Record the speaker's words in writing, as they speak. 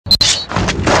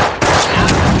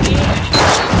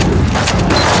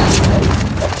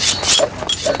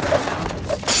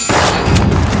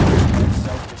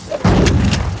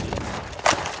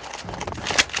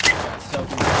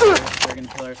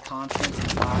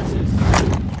boxes.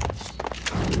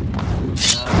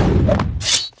 Moving up.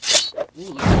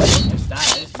 Ooh, look at that just died. I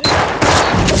just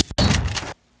missed it.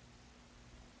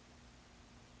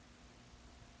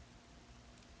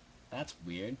 That's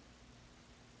weird.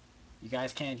 You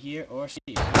guys can't hear or see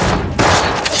it.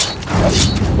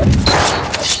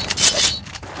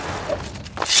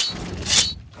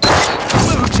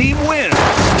 Blue team wins!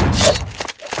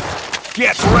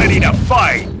 Get ready to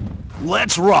fight!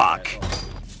 Let's rock!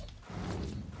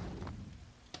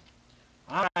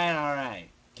 Alright.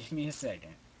 Give me a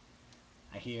second.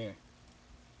 I hear...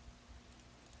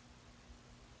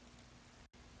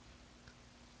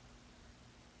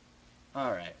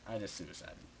 Alright, I just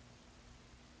suicided.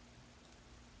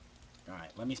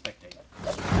 Alright, let me spectate.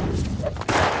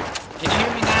 Can you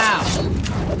hear me now?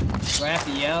 Do I have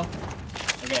to yell?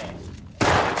 Okay.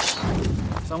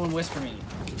 Someone whisper me.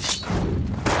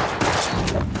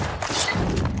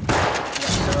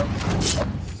 Yeah,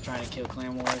 he's trying to kill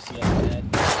Clan Wars. He has dead.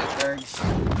 Bergs.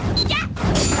 Yeah!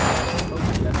 Oh,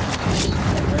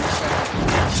 Bergs trying to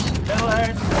kill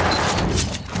Pillars!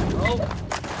 Oh!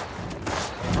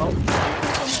 Oh, here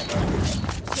comes Omega.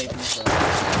 Saving this up.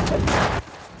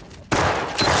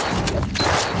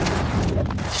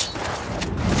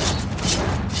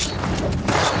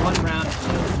 One round of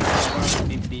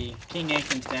blue. BVB. King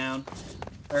Nathan's down.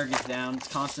 Erg is down. It's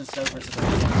constant Stoke versus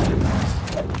Omega.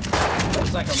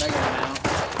 Looks like Omega now.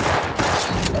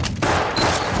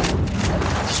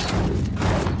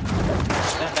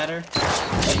 Is that better?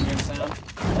 Can you hear the sound?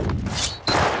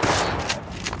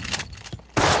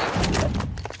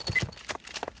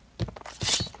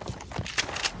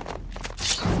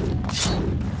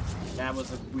 That was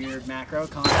a weird macro.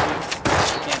 Constant.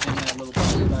 Camping that little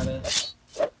bunker by the...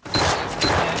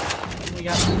 Yeah, we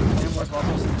got Clan Wars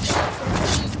Waffles in the shot, so we're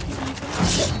just some PvE.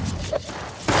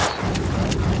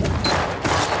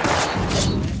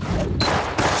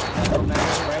 Got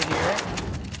Omega right here.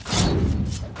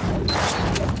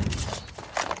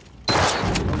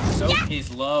 Oh, Soap is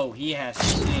low. He has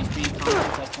 16 HP,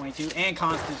 Constance has 22, and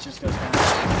Constance just goes down.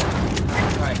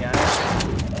 Alright guys,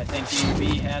 I think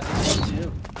BVB has this one too.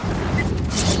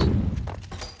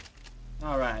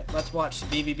 Alright, let's watch the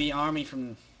BVB army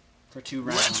for 2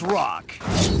 rounds. Let's rock!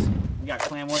 We got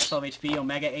Clan Wars 12 HP,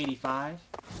 Omega 85.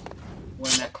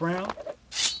 Winning that crown.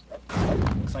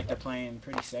 Looks like they're playing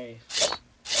pretty safe.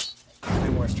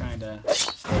 Clan Wars trying to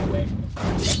stay away from the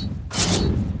fight.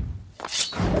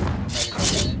 Omega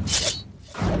goes in.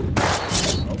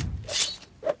 Oh.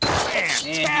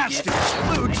 Fantastic!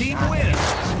 Blue team wins!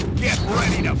 Get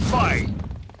ready to fight!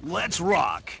 Let's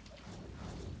rock!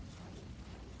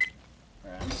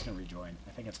 Alright, I'm just gonna rejoin.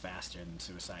 I think it's faster than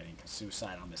suiciding, because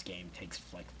suicide on this game takes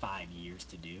like 5 years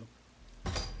to do.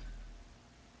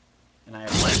 And I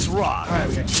have... Let's rock! Alright,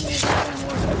 we got King Nathan, Clan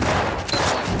Wars,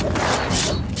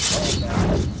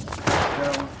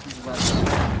 Verel, he's left.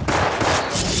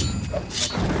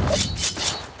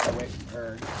 Away from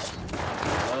Erg.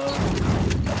 Hello.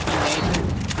 King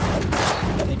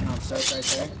Nathan. Taking on Soap right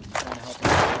there. Trying to help him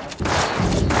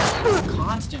out.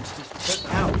 Constance just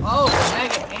took out. Oh,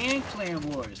 Omega and Clan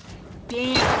Wars.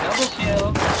 Damn, double kill.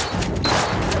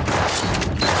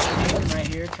 Nathan right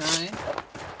here trying.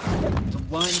 It's a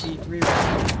 1v3 right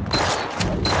now.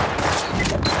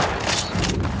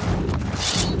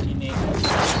 Team Nathan,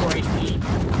 24 HP.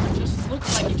 Just looks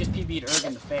like he just PB'd Erg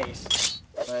in the face.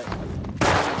 But,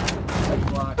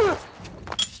 block.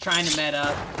 He's trying to met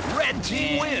up. Red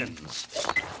team wins!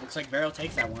 Looks like Verel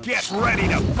takes that one. Get ready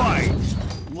to fight!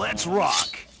 Let's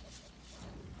rock!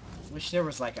 Wish there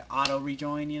was like an auto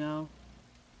rejoin, you know?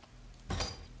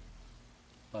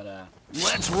 But,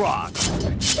 let's rock!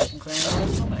 It's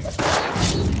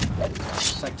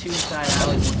like 2 inside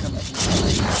alleys, 1 coming through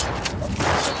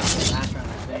the last round,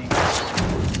 I think.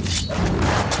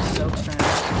 Soap's trying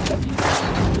to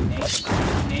use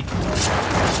Nathan's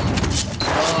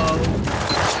whoa!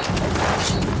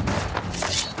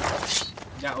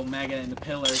 We got Omega in the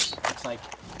pillars.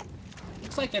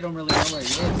 Looks like they don't really know where he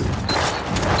is.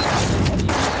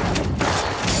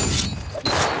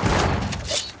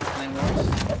 Clan Wars,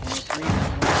 103,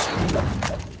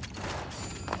 103.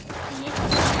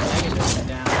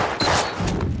 Down.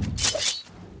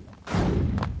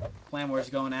 Clan Wars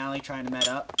going alley, trying to met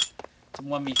up. It's a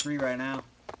 1v3 right now.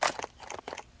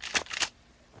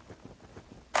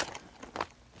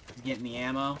 He's getting the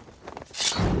ammo.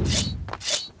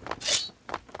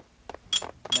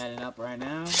 Metting up right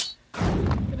now.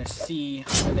 Gonna see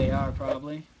where they are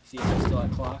probably. See if they're still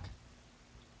at clock.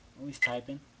 Oh, he's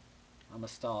typing. I'm gonna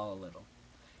stall a little.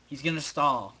 He's gonna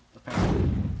stall,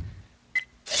 apparently.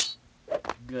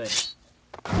 Good.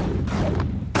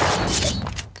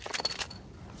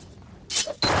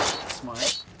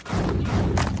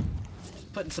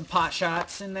 putting some pot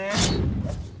shots in there.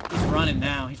 He's running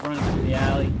now. He's running through the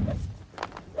alley.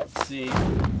 Let's see.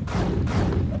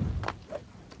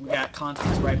 We got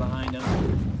Constance right behind him.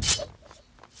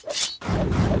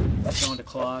 Going to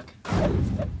clock.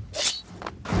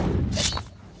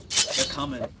 They're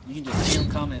coming. You can just see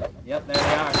them coming. Yep, there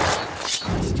they are.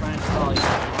 He's trying to call you.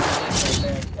 Right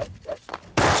there.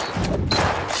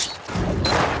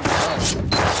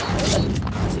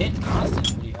 He's hitting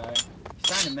Constance pretty hard. He's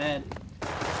trying to med.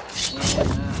 And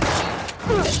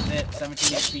that's it.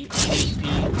 17 HP, 8 HP.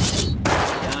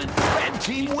 Done. Red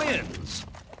team wins.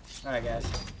 Alright, guys.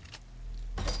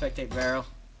 Spectate Verel.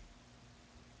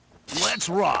 Let's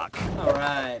rock.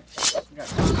 Alright. We got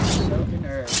Constance soaking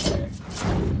Earth here.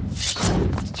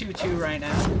 It's 2-2 right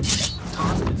now.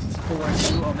 Constance is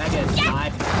 4-2. Omega is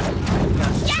 5. We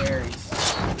got some berries.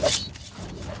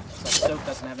 Looks like Soak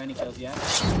doesn't have any kills yet.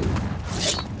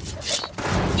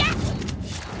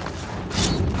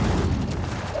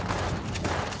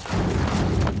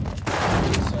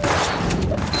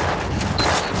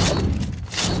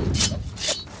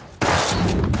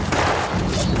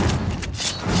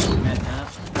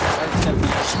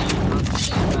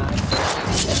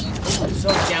 So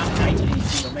down to 19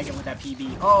 HP. Omega with that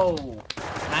PB. Oh!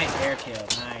 Nice air kill.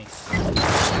 Nice. We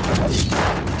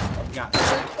got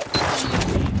Erg.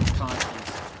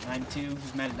 Constance. 92.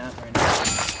 He's mad enough right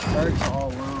now. Erg's all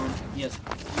alone. He has 3.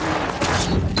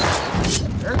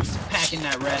 Erg's packing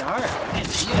that red arc. I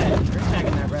didn't see that. Erg's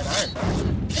packing that red arc.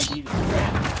 That's PB.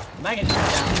 Yeah. Omega just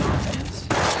went down to Constance.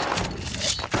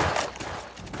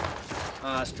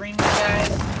 Stream guys.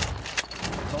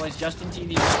 It's always Justin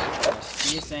TV.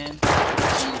 CSN.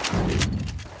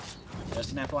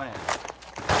 Just an FYI.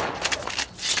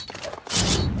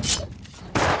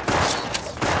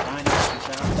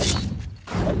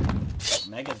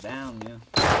 Mega's down, yeah.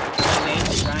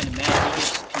 Nate's trying to match. He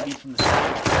gets PB from the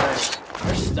side.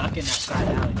 They're stuck in that side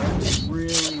alley. They're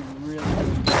really good.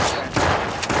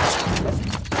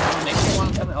 Oh, maybe they want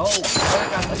him coming. Oh, Bird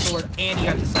got the sword and he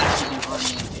got the side PB on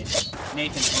Nathan.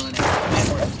 Nathan's running.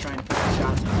 Edward is trying to put the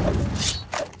shots in.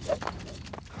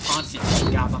 Constance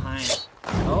got behind.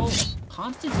 Oh,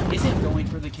 Constance isn't going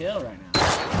for the kill right now.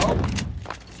 Oh,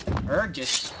 Erg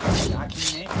just got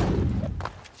King Nathan.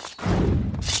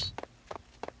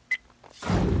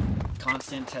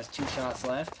 Constance has 2 shots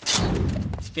left.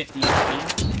 It's 50 HP.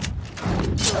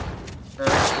 Erg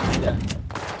trying to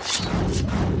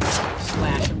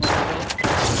slash him a little bit.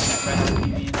 That red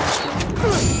RPG in there.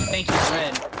 I think he's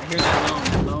red. I hear that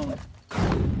moan.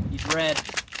 He's red.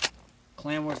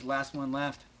 Clan Wars, the last one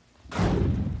left.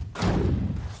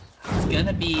 It's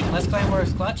gonna be, unless Clan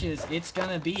Wars clutches, it's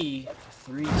gonna be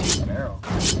 3-2 Verel.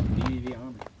 BVB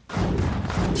Army.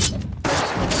 Just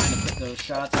trying to put those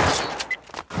shots in.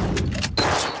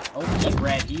 Oh, he's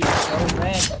red. He is so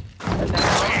red.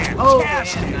 Oh,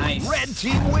 man, nice. Red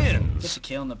team wins. Get the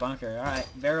kill in the bunker. Alright,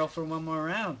 Verel for one more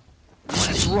round.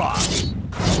 Let's rock.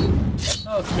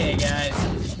 Okay, guys.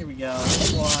 Here we go.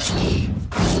 Let's watch.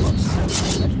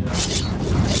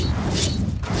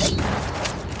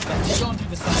 He's going through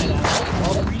the side alley.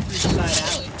 All 3 through the side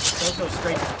alley. Those go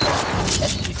straight to the top.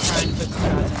 He's trying to put the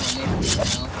shots in on Nathan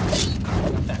now.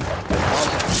 Not that.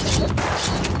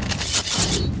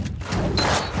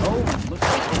 Oh, looks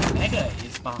like Omega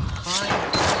is behind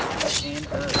and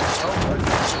Earth. Oh,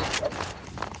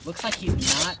 Earth. Looks like he's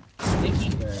not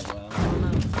sticking very well. I don't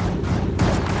know.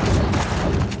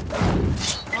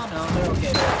 Oh no, they're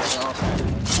okay. They're all side.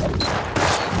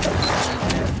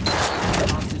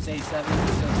 Constance 87,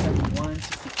 so 71,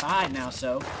 65 now,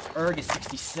 so. Erg is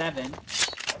 67.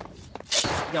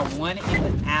 We got one in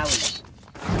the alley. Side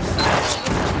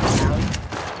alley.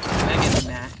 Omega's in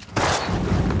that.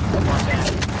 Watch that.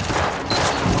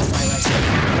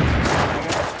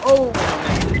 Oh,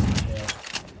 Omega gets the kill.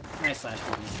 Nice slash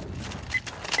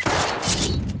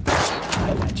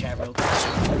I got chat real quick.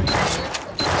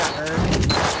 Got Erg.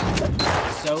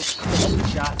 Soap.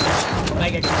 Shots.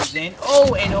 Omega comes in.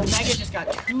 Oh, and Omega just got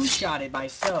 2-shotted by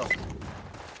Soap.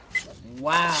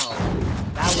 Wow.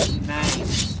 That was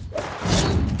nice.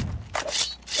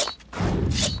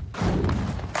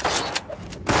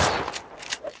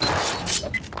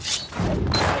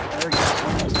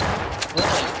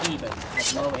 But has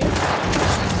low HP.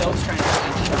 Soap's trying to put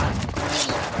in shots on Clan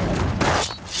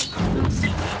Wars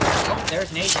right now. Oh,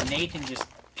 there's Nathan. Nathan just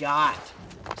got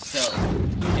Soap.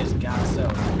 He just got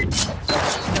Soap. Soap got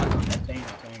stuck on that thing, I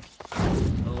think.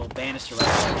 A little banister right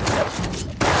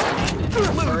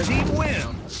there. Blue team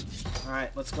wins.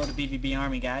 Alright, let's go to BVB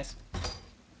Army, guys.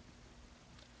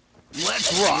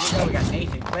 Let's rock. Here we go. We got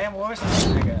Nathan. Clan Wars and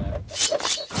Omega.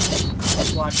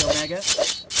 Let's watch Omega.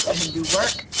 Let him do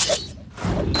work.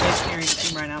 He is carrying the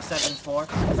team right now, 7-4.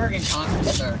 Ferg and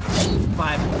Constance are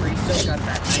 5-3. Still got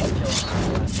that nice kill on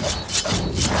the last time.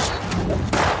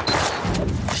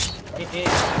 It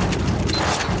is.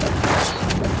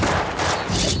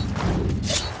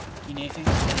 Nathan,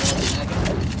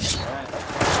 alright.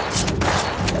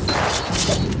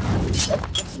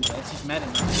 He's met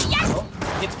him right now. Oh,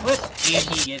 he gets flipped and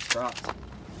he gets dropped.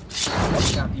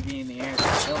 Got PB in the air.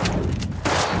 Still.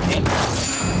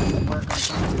 Nathan work on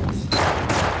Constance.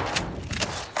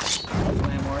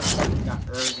 Flamworth got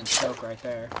Erg and Soak right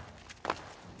there.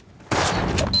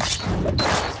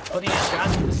 Just putting in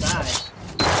shots from the side.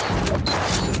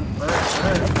 Erg.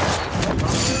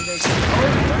 Oh,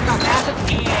 Erg got massive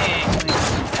and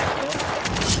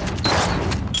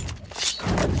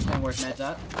Clan Wars meds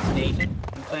up. Nathan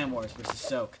and Clan Wars versus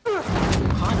Soak.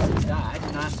 Constance died. I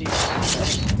did not see it.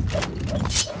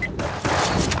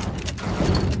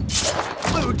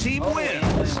 Blue team wins.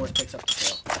 And Clan Wars picks up the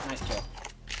kill. Nice kill.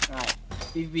 Alright.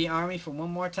 BVB Army for one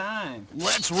more time.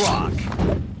 Let's rock.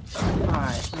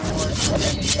 Alright. Clan Wars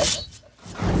here.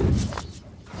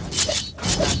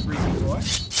 That's 3v4.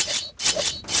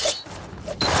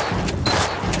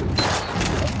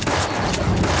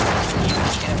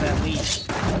 That lead.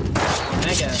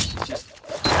 Omega is just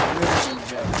really doing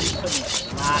good. He's putting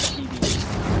a lot of PBs.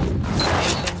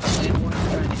 Nathan, Clan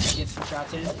trying to get some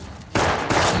shots in.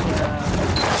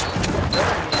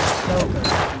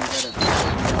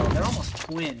 They're almost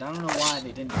twinned. I don't know why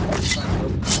they didn't try to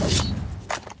open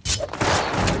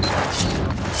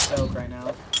Soak right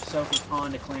now. Soak is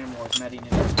on to Clan Wars, medding in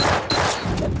his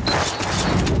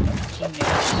King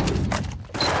Nathan.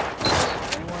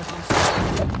 Clan Wars on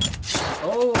Soak.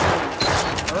 Oh!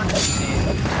 Erg is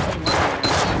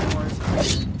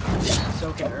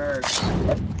Soak and Erg.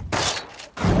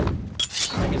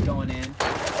 Omega's going in.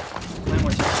 Clan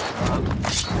Wars just dropped.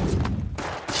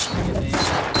 Omega's in.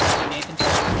 Nathan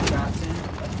taking shots in.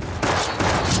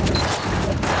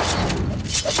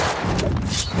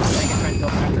 Omega trying to go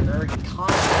after Erg and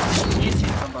Constance hits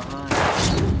him from behind.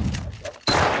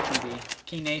 That can be.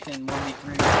 King Nathan 1v3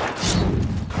 right now.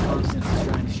 Constance is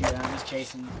trying to shoot out. He's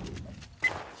chasing.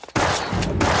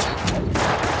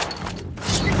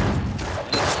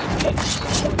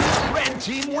 Red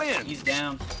team wins. He's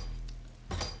down.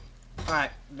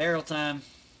 Alright, Verel time.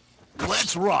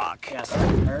 Let's rock. Yes,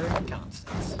 Erg and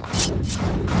Constance.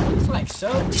 Looks like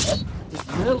Soak is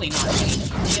really not changing.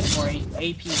 He has more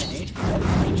AP than HP. I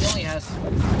mean, he only has...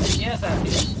 He has that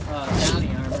new bounty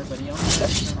armor, but he only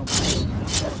has eternal blue.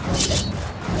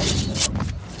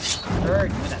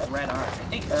 Erg with that red arc. I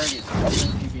think Erg is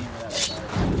PvPing with that red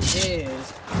arc. He is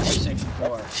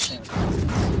 6-4. Same as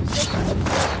Constance. Soak got some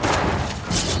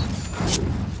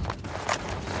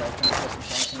Soak trying to put some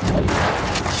shots in there.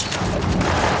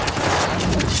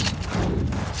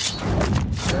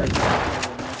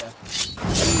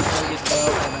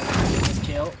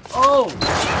 Kill. Oh!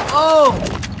 Oh!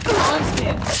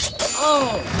 Constance!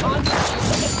 Oh! Constance!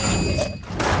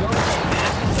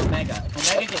 Omega.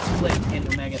 Omega gets flipped and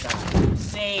Omega dies.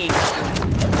 Save!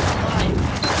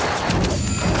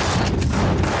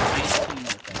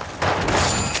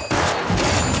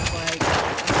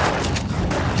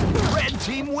 Red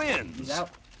team wins. He's out.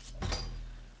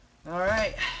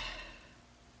 Alright.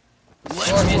 Let's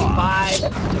Score is rock.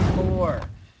 5-4.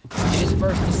 It is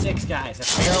 1st to 6, guys. If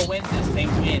Verel wins this, they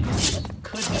win. This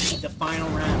could be the final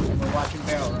round. We're watching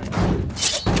Verel right now.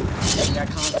 We got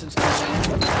Constance coming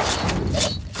in.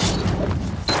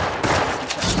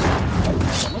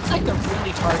 Looks like they're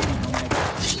really targeting Omega.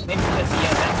 Maybe because he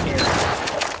has that carry.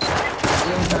 They're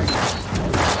really targeting him.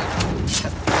 He's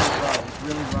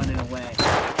really running away.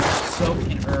 Soak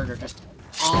and Erg are just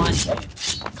on him.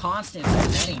 Constance is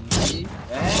netting, dude.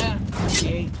 Yeah,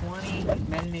 68-20,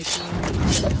 netting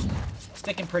 18.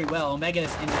 Sticking pretty well. Omega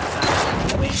is in the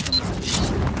side away from his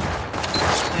team.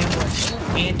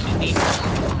 And King Nathan.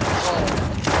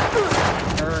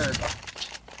 Oh,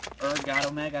 Erg got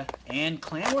Omega. And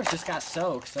Clan Wars just got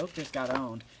Soak. Soak just got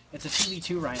owned. It's a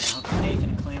 2v2 right now. King Nathan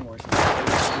and Clan Wars.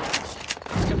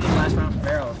 This could be the last round for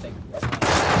Verel if they...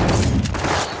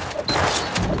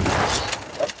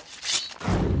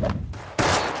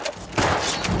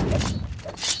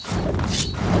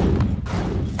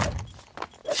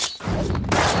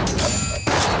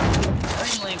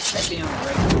 Should be on the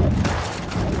right.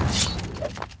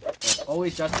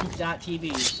 Always Justin.tv.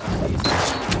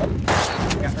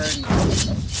 Got Erg and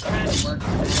trying to work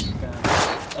with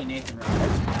King Nathan right now.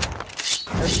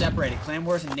 They're separated. Clan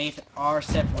Wars and Nathan are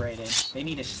separated. They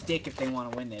need a stick if they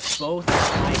want to win this. Both are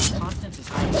high. Constance is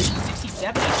high.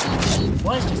 67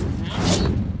 was just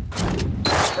massive.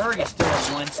 Erg is still at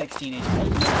 116 HP.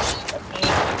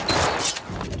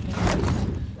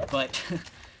 But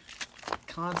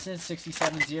Constant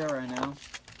 67-0 right now.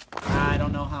 I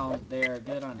don't know how they're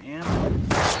good on ammo.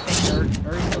 I think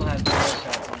Erg still has the air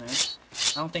shots on there.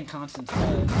 I don't think Constance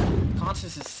does.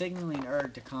 Constance is signaling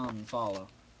Erg to come and follow.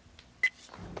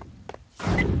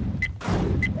 Erg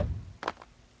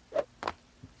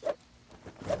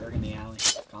in the alley.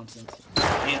 Constance.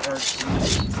 And Erg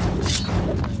Claymores.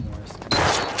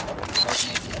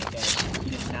 He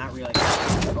does not realize.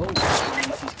 Oh,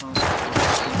 he sees Constance.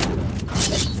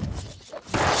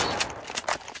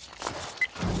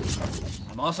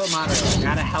 I'm also moderating. I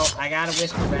gotta help. I gotta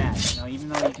whisper back. You know, even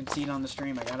though you can see it on the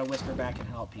stream, I gotta whisper back and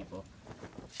help people.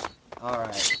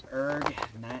 Alright, Erg.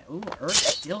 Ooh, Erg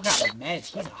still got meds.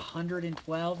 He's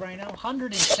 112 right now.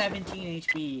 117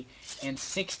 HP and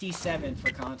 67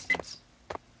 for Constance.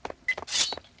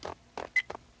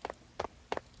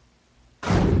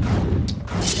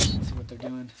 Let's see what they're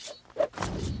doing. Let's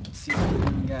see what they're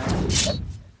doing, guys.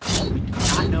 We do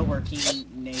not know where Key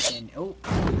Nathan... Oh,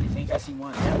 I think I see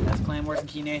one. Yeah, that's Clan Wars and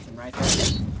Key Nathan right there.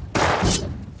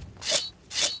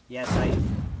 Yes,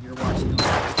 you're watching the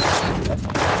live.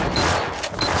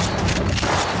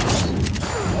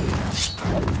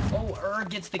 Oh, Erg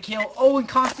gets the kill. Oh, and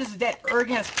Constance is dead. Erg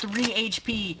has 3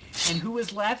 HP. And who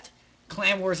is left?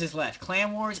 Clan Wars is left.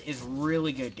 Clan Wars is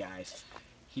really good, guys.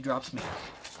 He drops me.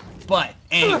 But,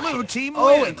 anyway. Blue team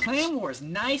Oh, wins. and Clan Wars.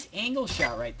 Nice angle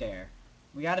shot right there.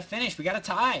 We gotta finish. We gotta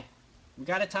tie. We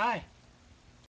gotta tie.